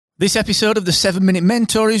This episode of the 7 Minute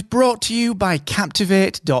Mentor is brought to you by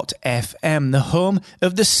Captivate.fm, the home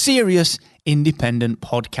of the serious independent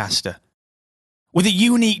podcaster. With a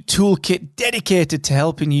unique toolkit dedicated to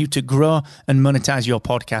helping you to grow and monetize your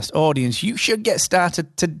podcast audience, you should get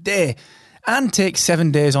started today and take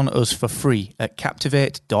 7 days on us for free at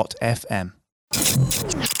Captivate.fm.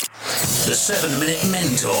 The 7 Minute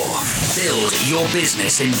Mentor. Build your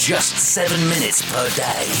business in just 7 minutes per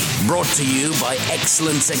day. Brought to you by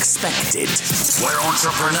Excellence Expected, where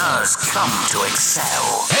entrepreneurs come to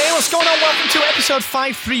excel. Hey, what's going on? Welcome to episode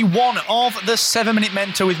 531 of the 7 Minute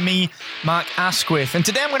Mentor with me, Mark Asquith. And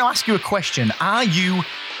today I'm going to ask you a question. Are you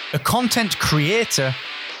a content creator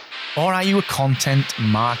or are you a content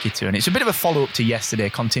marketer? And it's a bit of a follow-up to yesterday,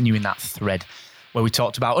 continuing that thread where we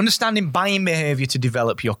talked about understanding buying behavior to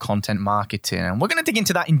develop your content marketing. And we're going to dig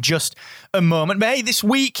into that in just a moment. But hey, this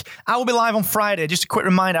week, I will be live on Friday. Just a quick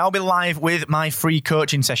reminder, I'll be live with my free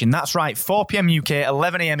coaching session. That's right, 4 p.m. UK,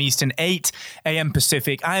 11 a.m. Eastern, 8 a.m.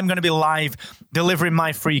 Pacific. I am going to be live delivering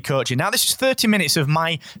my free coaching. Now, this is 30 minutes of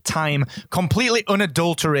my time, completely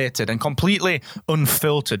unadulterated and completely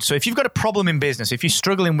unfiltered. So if you've got a problem in business, if you're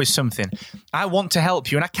struggling with something, I want to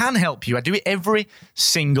help you, and I can help you. I do it every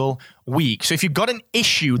single week. So if you've got an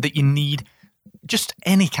issue that you need just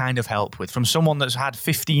any kind of help with from someone that's had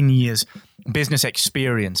 15 years business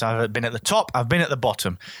experience, I've been at the top, I've been at the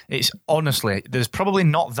bottom. It's honestly, there's probably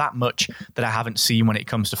not that much that I haven't seen when it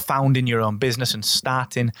comes to founding your own business and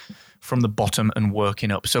starting from the bottom and working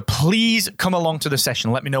up. So please come along to the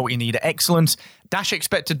session. Let me know what you need at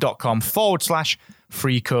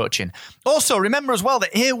excellence-expected.com/free coaching. Also, remember as well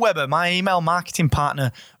that Aweber, my email marketing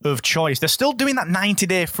partner of choice, they're still doing that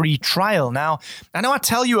 90-day free trial. Now, I know I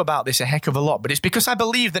tell you about this a heck of a lot, but it's because I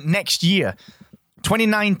believe that next year,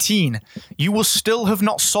 2019, you will still have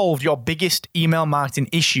not solved your biggest email marketing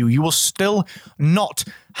issue. You will still not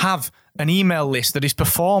have an email list that is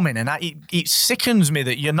performing, and it sickens me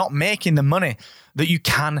that you're not making the money that you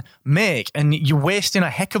can make, and you're wasting a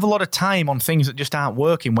heck of a lot of time on things that just aren't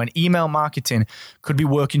working when email marketing could be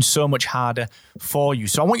working so much harder for you.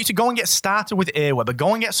 So I want you to go and get started with Aweber.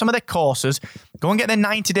 Go and get some of their courses. Go and get their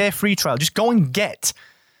 90-day free trial. Just go and get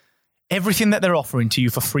everything that they're offering to you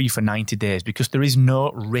for free for 90 days because there is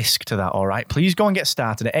no risk to that, all right? Please go and get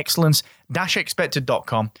started at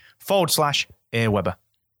excellence-expected.com/Aweber.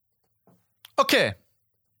 Okay,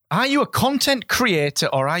 are you a content creator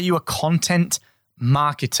or are you a content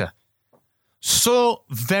marketer? So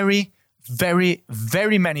very, very,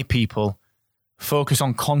 very many people focus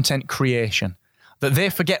on content creation that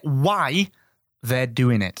they forget why they're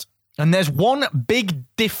doing it. And there's one big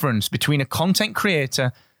difference between a content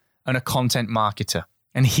creator and a content marketer.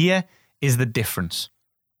 And here is the difference.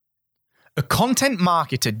 A content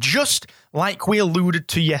marketer, just like we alluded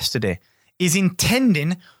to yesterday, is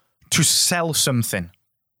intending to sell something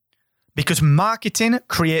because marketing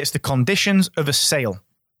creates the conditions of a sale.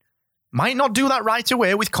 Might not do that right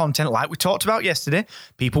away with content like we talked about yesterday.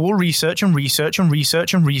 People will research and research and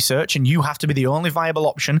research and research, and you have to be the only viable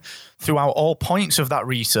option throughout all points of that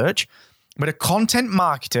research. But a content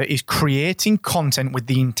marketer is creating content with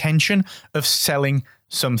the intention of selling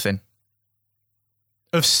something.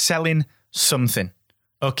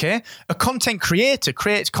 Okay? A content creator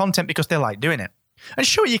creates content because they like doing it. And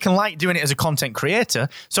sure, you can like doing it as a content creator.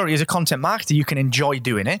 As a content marketer, you can enjoy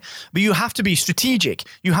doing it. But you have to be strategic.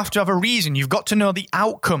 You have to have a reason. You've got to know the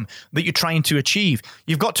outcome that you're trying to achieve.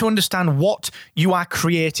 You've got to understand what you are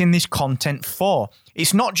creating this content for.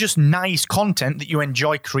 It's not just nice content that you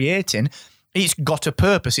enjoy creating. It's got a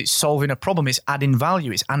purpose. It's solving a problem. It's adding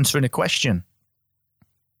value. It's answering a question.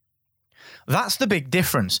 That's the big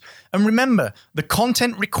difference. And remember, the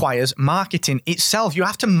content requires marketing itself. You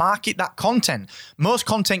have to market that content. Most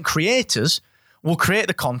content creators will create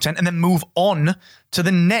the content and then move on to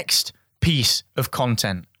the next piece of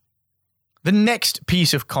content. And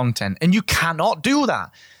you cannot do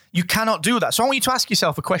that. So I want you to ask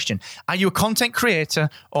yourself a question. Are you a content creator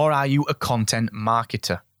or are you a content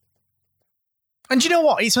marketer? And you know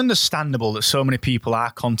what? It's understandable that so many people are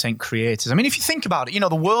content creators. I mean, if you think about it,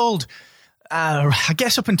 the world, I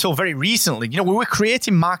guess up until very recently, we were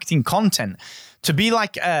creating marketing content to be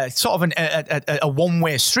like sort of a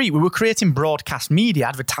one-way street. We were creating broadcast media,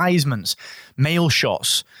 advertisements, mail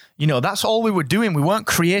shots. That's all we were doing. We weren't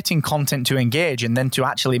creating content to engage and then to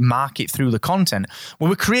actually market through the content. We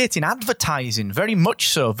were creating advertising, very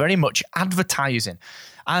much advertising.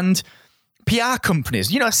 And PR companies,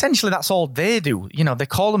 essentially that's all they do. They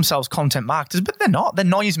call themselves content marketers, but they're not. They're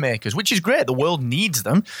noisemakers, which is great. The world needs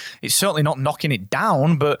them. It's certainly not knocking it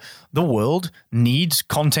down, but the world needs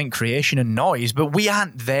content creation and noise, but we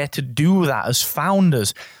aren't there to do that as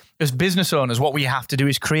founders. as business owners, what we have to do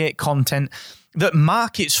is create content that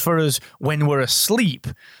markets for us when we're asleep,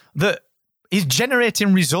 that is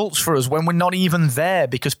generating results for us when we're not even there,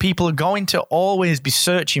 because people are going to always be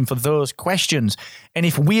searching for those questions. And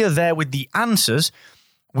if we are there with the answers,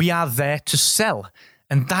 we are there to sell.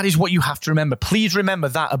 And that is what you have to remember. Please remember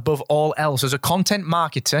that above all else. As a content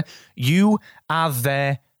marketer, you are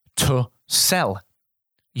there to sell.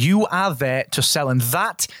 You are there to sell. And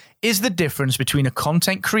that is the difference between a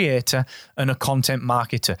content creator and a content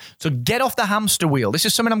marketer. So get off the hamster wheel. This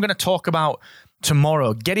is something I'm going to talk about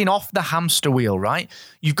tomorrow. Getting off the hamster wheel, right?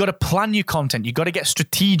 You've got to plan your content. You've got to get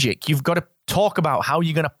strategic. You've got to talk about how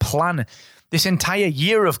you're going to plan this entire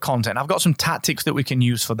year of content. I've got some tactics that we can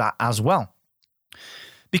use for that as well.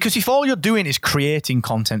 Because if all you're doing is creating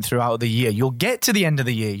content throughout the year, you'll get to the end of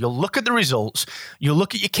the year, you'll look at the results, you'll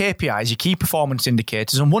look at your KPIs, your key performance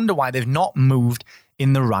indicators, and wonder why they've not moved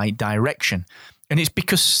in the right direction. And it's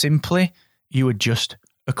because simply you are just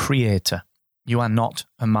a creator. You are not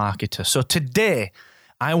a marketer. So today,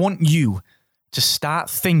 I want you to start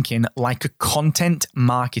thinking like a content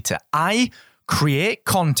marketer. I create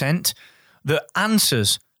content that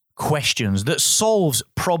answers questions, that solves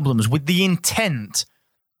problems with the intent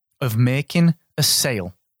of making a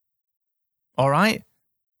sale. All right?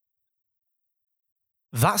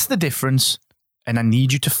 That's the difference, and I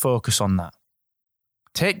need you to focus on that.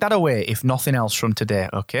 Take that away, if nothing else, from today,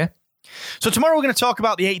 okay? So tomorrow we're going to talk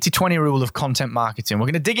about the 80-20 rule of content marketing. We're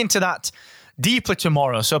going to dig into that deeply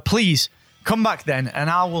tomorrow. So please come back then,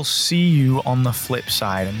 and I will see you on the flip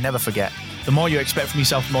side. And never forget, the more you expect from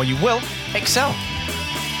yourself, the more you will excel.